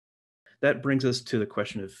that brings us to the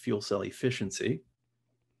question of fuel cell efficiency.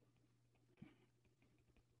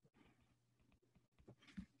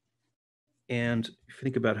 And if you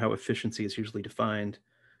think about how efficiency is usually defined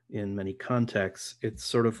in many contexts, it's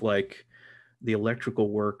sort of like the electrical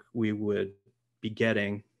work we would be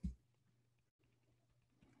getting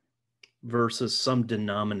versus some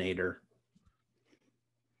denominator.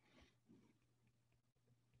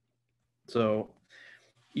 So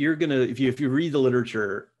you're gonna, if you read the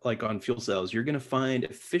literature like on fuel cells, you're gonna find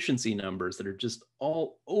efficiency numbers that are just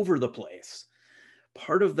all over the place.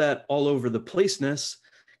 Part of that all over the placeness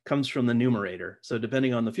comes from the numerator. So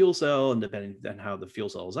depending on the fuel cell and depending on how the fuel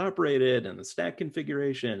cell is operated and the stack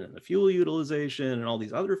configuration and the fuel utilization and all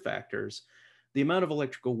these other factors, the amount of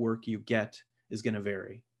electrical work you get is going to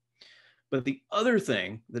vary. But the other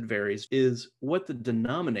thing that varies is what the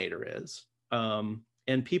denominator is.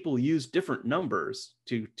 And people use different numbers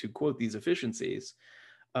to quote these efficiencies.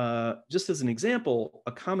 Just as an example,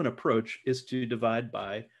 a common approach is to divide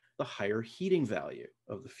by the higher heating value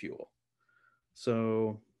of the fuel.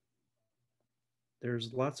 So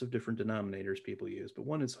there's lots of different denominators people use, but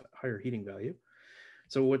one is higher heating value.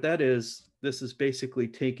 So what that is, this is basically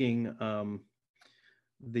taking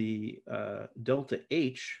the delta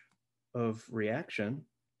H of reaction,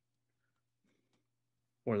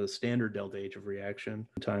 or the standard delta H of reaction,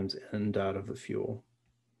 times N dot of the fuel,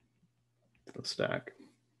 the stack.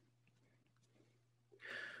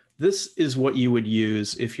 This is what you would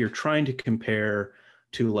use if you're trying to compare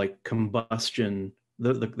to like combustion,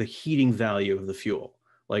 the heating value of the fuel.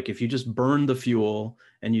 Like if you just burned the fuel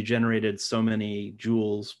and you generated so many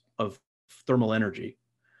joules of thermal energy,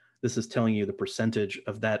 this is telling you the percentage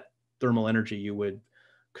of that thermal energy you would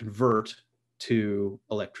convert to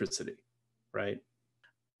electricity, right?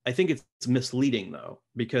 I think it's misleading though,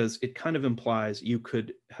 because it kind of implies you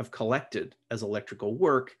could have collected as electrical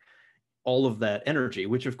work all of that energy,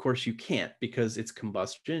 which of course you can't because it's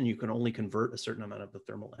combustion. You can only convert a certain amount of the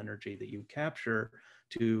thermal energy that you capture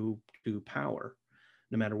to power,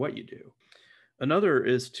 no matter what you do. Another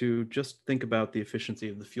is to just think about the efficiency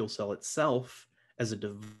of the fuel cell itself as a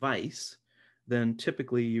device. Then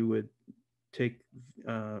typically you would take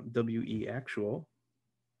WE actual,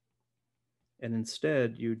 and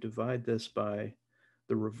instead you divide this by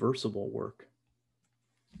the reversible work,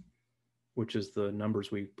 which is the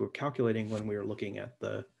numbers we were calculating when we were looking at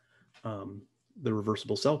the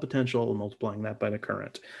reversible cell potential and multiplying that by the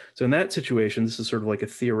current. So in that situation, this is sort of like a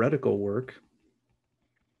theoretical work.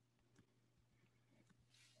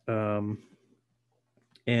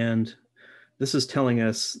 And this is telling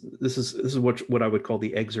us, this is what I would call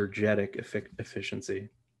the exergetic efficiency.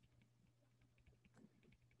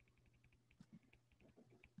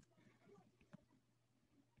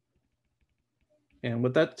 And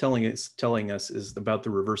what that's telling us is about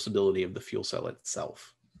the reversibility of the fuel cell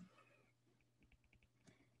itself.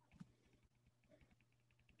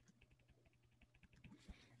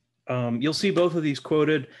 You'll see both of these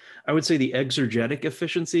quoted. I would say the exergetic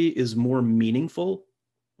efficiency is more meaningful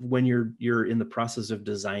when you're in the process of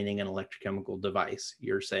designing an electrochemical device.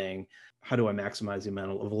 You're saying, how do I maximize the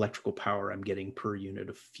amount of electrical power I'm getting per unit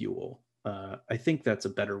of fuel? I think that's a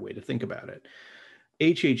better way to think about it.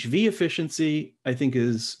 HHV efficiency, I think,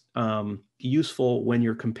 is useful when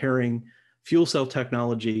you're comparing fuel cell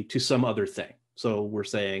technology to some other thing. So we're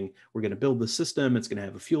saying we're going to build the system, it's going to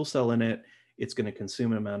have a fuel cell in it, it's going to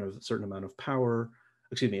consume a certain amount of power,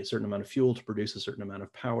 excuse me, a certain amount of fuel to produce a certain amount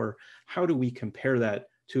of power. How do we compare that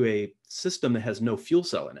to a system that has no fuel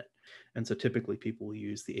cell in it? And so typically people will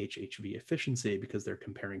use the HHV efficiency because they're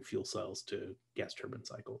comparing fuel cells to gas turbine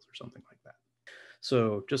cycles or something like that.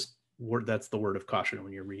 So that's the word of caution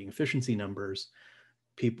when you're reading efficiency numbers.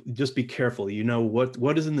 People, just be careful. You know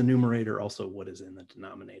what is in the numerator, also what is in the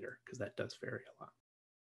denominator, because that does vary a lot.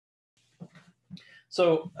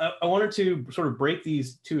 So I wanted to sort of break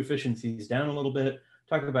these two efficiencies down a little bit,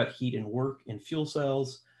 talk about heat and work in fuel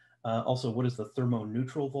cells. Also, what is the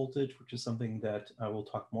thermoneutral voltage, which is something that I will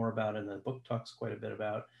talk more about, and the book talks quite a bit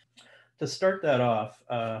about. To start that off,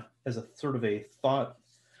 as a sort of a thought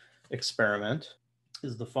experiment,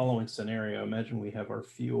 is the following scenario. Imagine we have our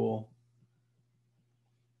fuel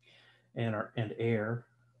and air,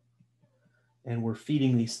 and we're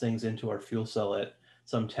feeding these things into our fuel cell at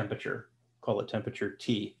some temperature, call it temperature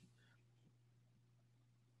T.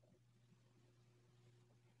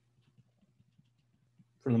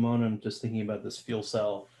 For the moment, I'm just thinking about this fuel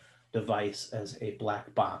cell device as a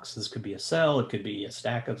black box. This could be a cell, it could be a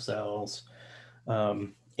stack of cells.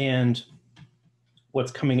 And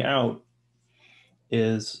what's coming out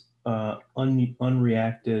is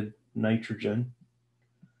unreacted nitrogen,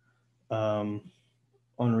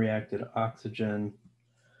 unreacted oxygen.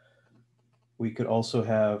 We'll also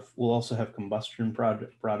have combustion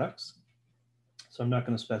products. So I'm not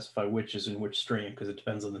going to specify which is in which stream because it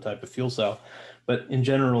depends on the type of fuel cell. But in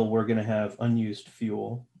general, we're going to have unused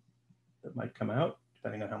fuel that might come out,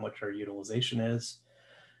 depending on how much our utilization is.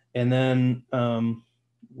 And then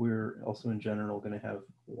we're also in general going to have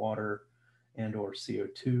water and or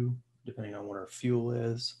CO2, depending on what our fuel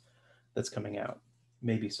is, that's coming out.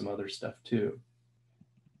 Maybe some other stuff too.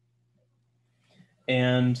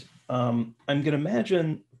 And I'm going to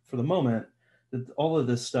imagine for the moment that all of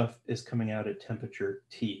this stuff is coming out at temperature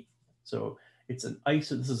T. So it's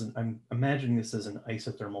I'm imagining this as an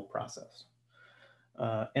isothermal process.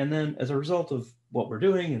 And then as a result of what we're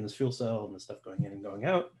doing in this fuel cell and the stuff going in and going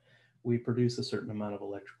out, we produce a certain amount of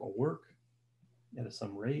electrical work at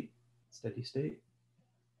some rate, steady state,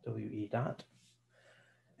 WE dot.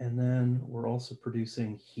 And then we're also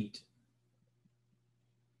producing heat.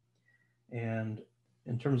 And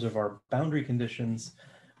in terms of our boundary conditions,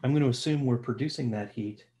 I'm going to assume we're producing that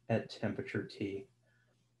heat at temperature T.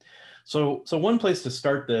 So one place to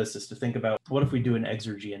start this is to think about, what if we do an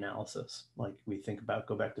exergy analysis? Like we think about,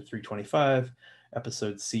 go back to 325,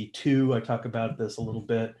 episode C2, I talk about this a little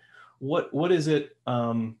bit. What is it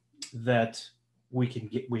that we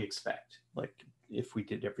expect, like if we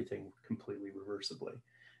did everything completely reversibly?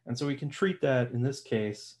 And so we can treat that in this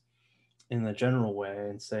case in the general way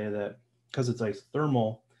and say that because it's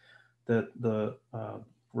isothermal, that the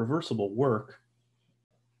reversible work,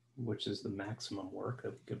 which is the maximum work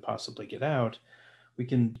that we could possibly get out, we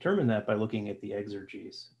can determine that by looking at the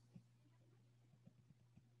exergies.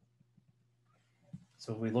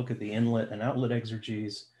 So if we look at the inlet and outlet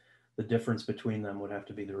exergies, the difference between them would have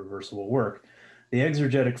to be the reversible work. The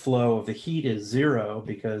exergetic flow of the heat is 0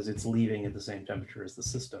 because it's leaving at the same temperature as the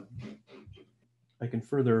system. I can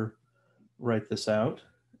further write this out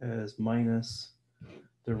as minus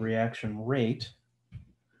the reaction rate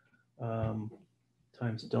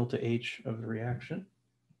times delta H of the reaction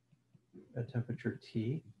at temperature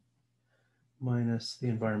T minus the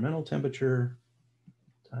environmental temperature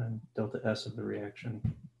times delta S of the reaction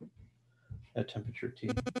at temperature T.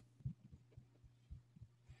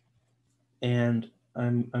 And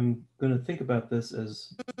I'm going to think about this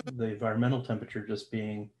as the environmental temperature just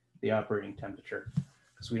being the operating temperature,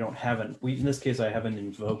 because in this case, I haven't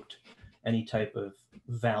invoked any type of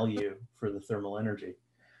value for the thermal energy.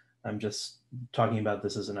 I'm just talking about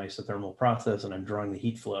this as an isothermal process, and I'm drawing the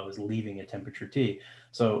heat flow as leaving at temperature T.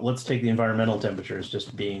 So let's take the environmental temperature as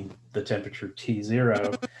just being the temperature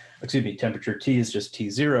T0. Excuse me, temperature T is just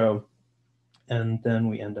T0. And then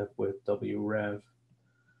we end up with W rev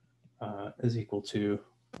is equal to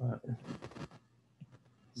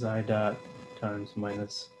xi dot times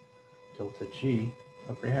minus delta G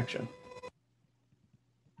of reaction.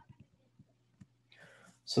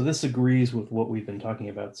 So this agrees with what we've been talking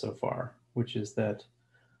about so far, which is that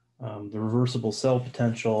the reversible cell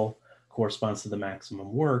potential corresponds to the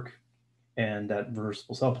maximum work, and that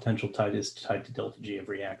reversible cell potential is tied to delta G of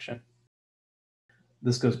reaction.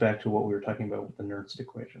 This goes back to what we were talking about with the Nernst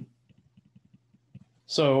equation.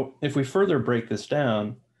 So if we further break this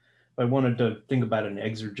down, if I wanted to think about an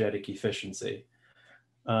exergetic efficiency,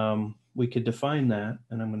 we could define that,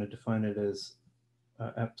 and I'm going to define it as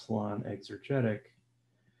epsilon exergetic.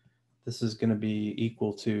 This is going to be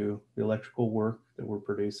equal to the electrical work that we're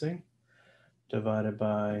producing divided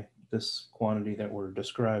by this quantity that we're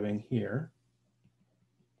describing here,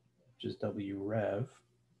 which is W rev.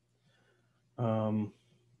 And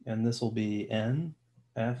this will be N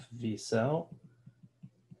F V cell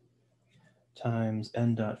times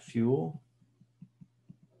N dot fuel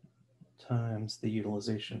times the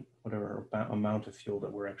utilization, whatever amount of fuel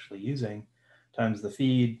that we're actually using, times the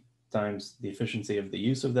feed, times the efficiency of the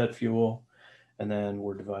use of that fuel, and then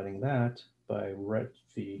we're dividing that by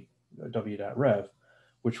W dot rev,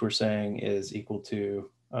 which we're saying is equal to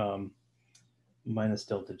minus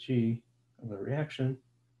delta G of the reaction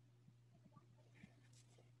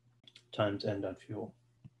times N dot fuel.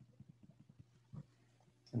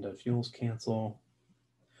 N dot fuels cancel.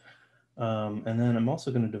 And then I'm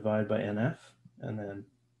also going to divide by NF and then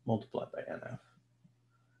multiply by NF.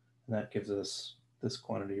 And that gives us this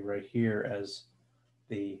quantity right here as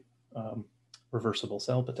the reversible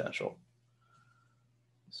cell potential.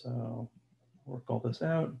 So work all this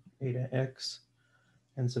out. Eta X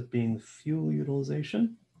ends up being the fuel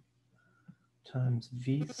utilization times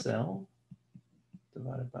V cell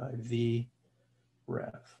divided by V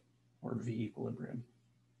rev, or V equilibrium,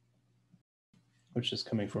 which is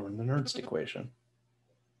coming from the Nernst equation.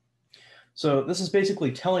 So this is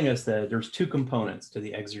basically telling us that there's two components to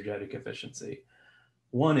the exergetic efficiency.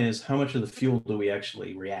 One is how much of the fuel do we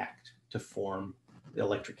actually react to form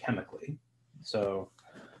electrochemically. So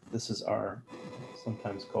this is our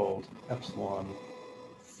sometimes called epsilon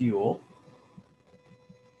fuel.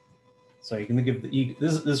 So you can think of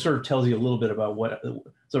this sort of tells you a little bit about what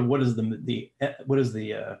is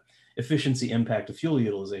the efficiency impact of fuel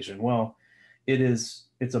utilization. Well, it's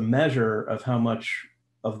a measure of how much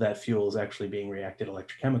of that fuel is actually being reacted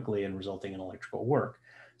electrochemically and resulting in electrical work.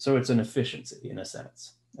 So it's an efficiency in a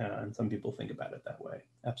sense, and some people think about it that way.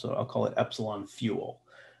 I'll call it epsilon fuel,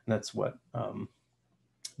 and that's what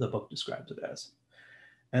the book describes it as.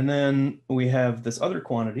 And then we have this other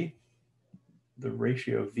quantity, the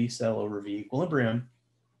ratio of V cell over V equilibrium.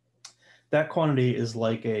 That quantity is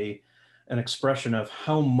like an expression of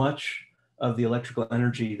how much of the electrical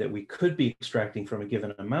energy that we could be extracting from a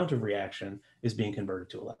given amount of reaction is being converted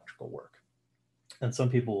to electrical work. And some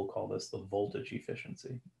people will call this the voltage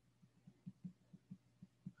efficiency.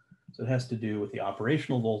 So it has to do with the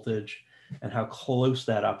operational voltage and how close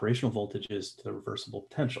that operational voltage is to the reversible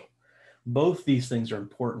potential. Both these things are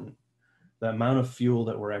important. The amount of fuel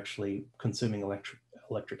that we're actually consuming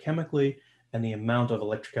electrochemically and the amount of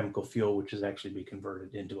electrochemical fuel which is actually being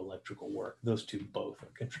converted into electrical work. Those two both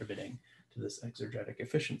are contributing to this exergetic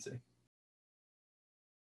efficiency.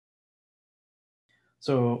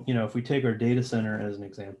 So, if we take our data center as an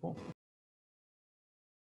example,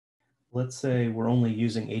 let's say we're only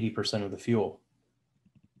using 80% of the fuel.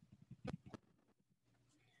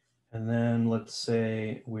 And then let's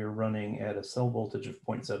say we're running at a cell voltage of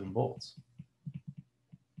 0.7 volts.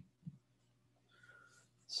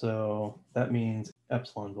 So that means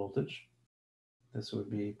epsilon voltage. This would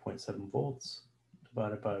be 0.7 volts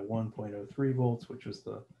divided by 1.03 volts, which was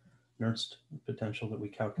the Nernst potential that we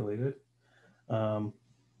calculated.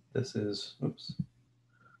 This is,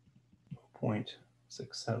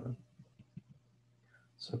 0.67.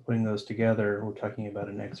 So putting those together, we're talking about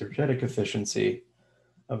an exergetic efficiency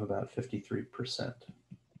of about 53%.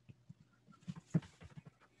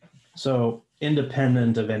 So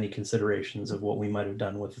independent of any considerations of what we might have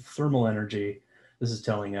done with thermal energy, this is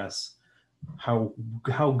telling us how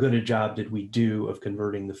good a job did we do of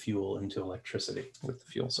converting the fuel into electricity with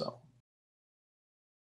the fuel cell.